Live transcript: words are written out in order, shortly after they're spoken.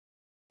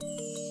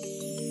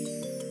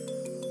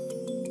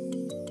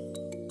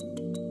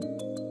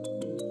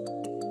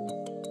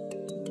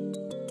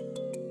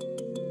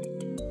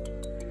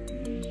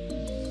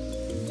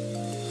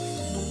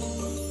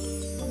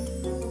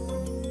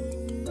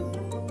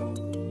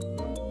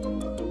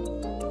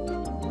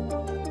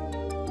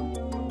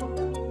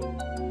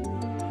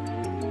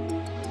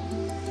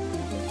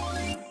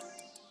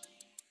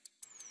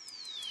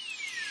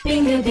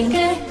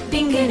빙글빙글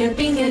빙글을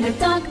빙글을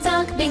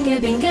떡떡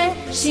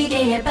빙글빙글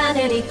시계의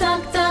바늘이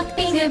떡떡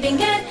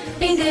빙글빙글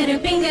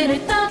빙글을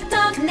빙글을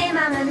떡떡 내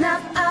맘은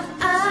up up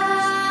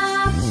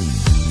up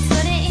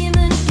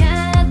설레임은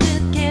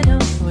가득해도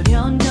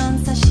어려운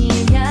건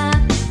사실이야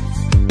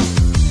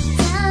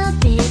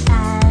달빛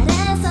아래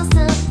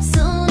서서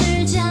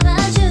손을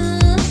잡아줘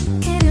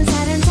그런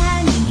사람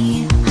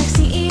사랑이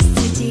혹시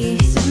있을지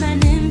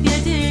수많은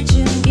별들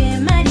중에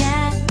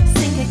말야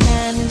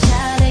생각하는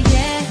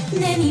차례에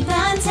내 네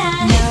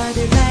반찬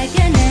너를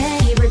발견해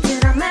입을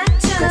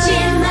들어맞춰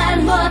거짓말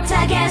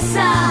못하겠어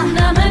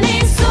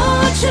너만의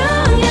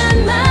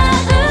소중한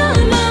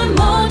마음을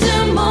모두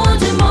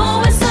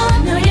모아서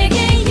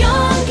너에게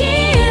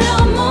용기로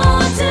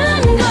모든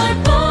걸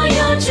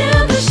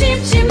보여주고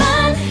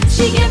싶지만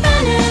시계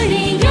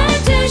바늘이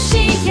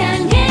 12시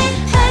향해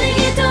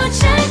빠르게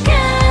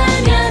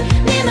도착하면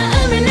내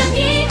마음을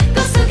남기고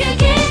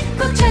속에게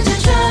꼭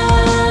찾아줘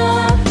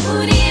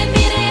우리의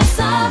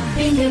미래에서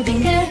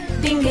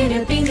빙글빙글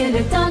빙글을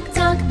빙글을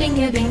떡떡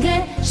빙글빙글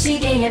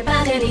시계의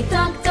바늘이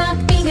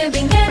떡떡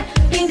빙글빙글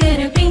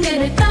빙글을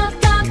빙글을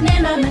떡떡 내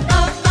맘은 up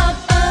up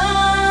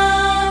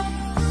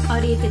up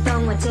어릴 때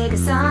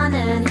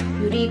동화책에서는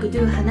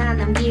유리구두 하나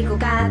남기고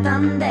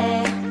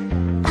가던데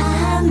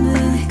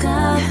아무것도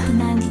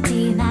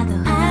남기지 나도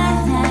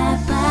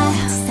알아봐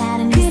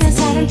그런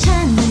사람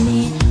찾는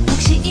일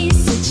혹시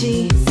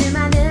있을지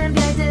수많은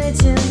별들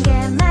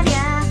중에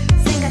말야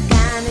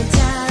생각하는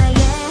차에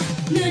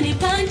눈이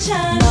번쩍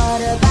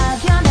너를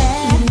발견해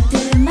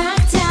입을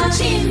막자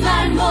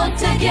거짓말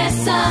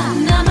못하겠어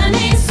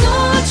나만의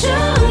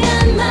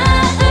소중한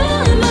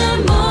마음을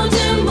모두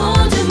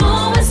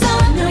모아서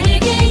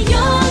너에게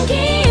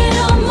용기로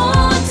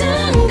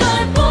모든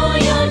걸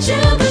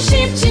보여주고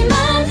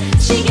싶지만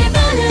시계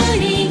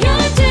바늘이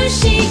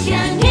 12시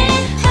향해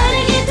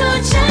빠르게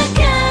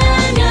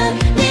도착하면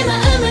내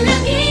마음을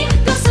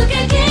남기고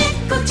속에게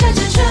꼭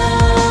찾아줘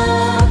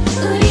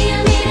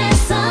우리의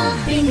미래에서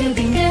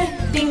빙글빙글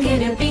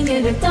빙글을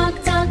빙글을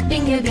떡떡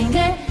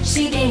빙글빙글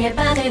시계의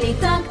바늘이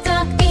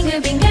떡떡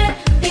빙글빙글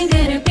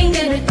빙글을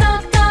빙글을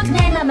떡떡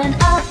내 맘은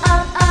up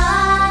up up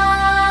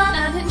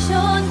나는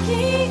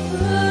좋게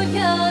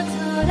울려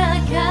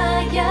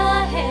돌아가야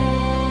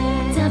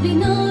해 답이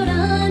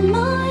노란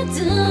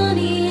몰든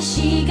이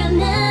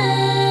시간에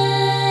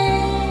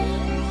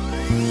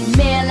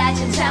매일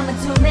아침 잠은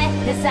두매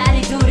내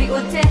살이 둘이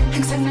웃대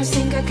항상 널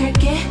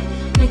생각할게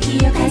널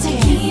기억할게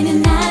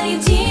반짝이는 날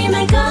잊지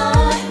말고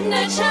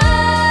널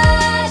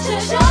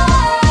찾아줘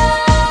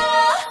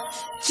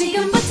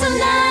지금부터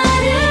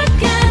나를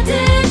가득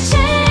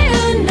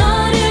채운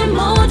너를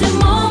모두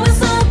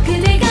모아서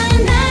그대가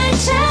날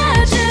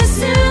찾을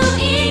수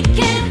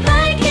있게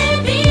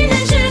밝게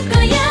빛내줄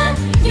거야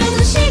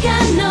요즘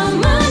시간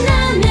너무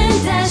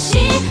나는 다시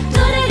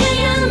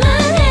돌아가야만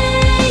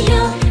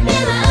해요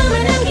내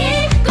마음을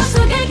남기고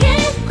속에게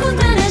꼭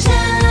말하자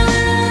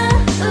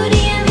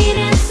우리의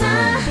미래에서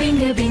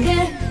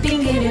빙글빙글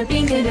빙글을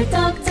빙글을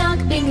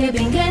떡떡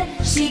빙글빙글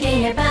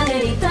시계의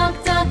바늘이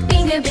떡떡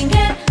빙글빙글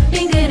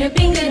빙글을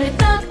빙글을